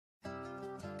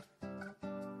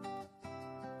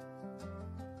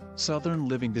Southern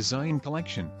Living Design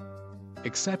Collection.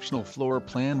 Exceptional floor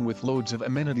plan with loads of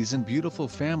amenities and beautiful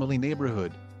family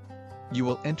neighborhood. You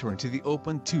will enter into the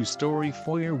open 2-story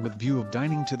foyer with view of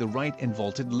dining to the right and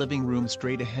vaulted living room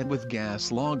straight ahead with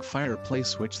gas log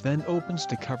fireplace which then opens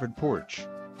to covered porch.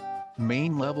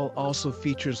 Main level also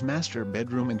features master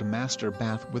bedroom and master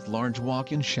bath with large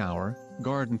walk-in shower,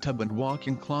 garden tub and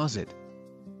walk-in closet.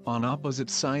 On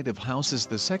opposite side of house is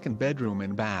the second bedroom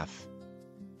and bath.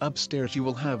 Upstairs you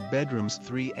will have bedrooms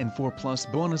 3 and 4 plus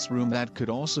bonus room that could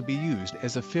also be used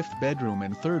as a 5th bedroom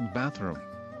and 3rd bathroom.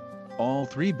 All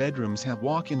 3 bedrooms have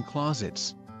walk-in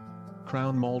closets,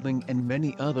 crown molding and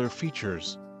many other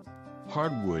features.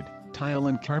 Hardwood, tile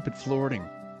and carpet flooring.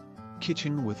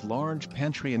 Kitchen with large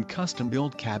pantry and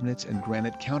custom-built cabinets and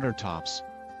granite countertops.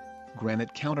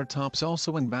 Granite countertops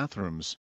also in bathrooms.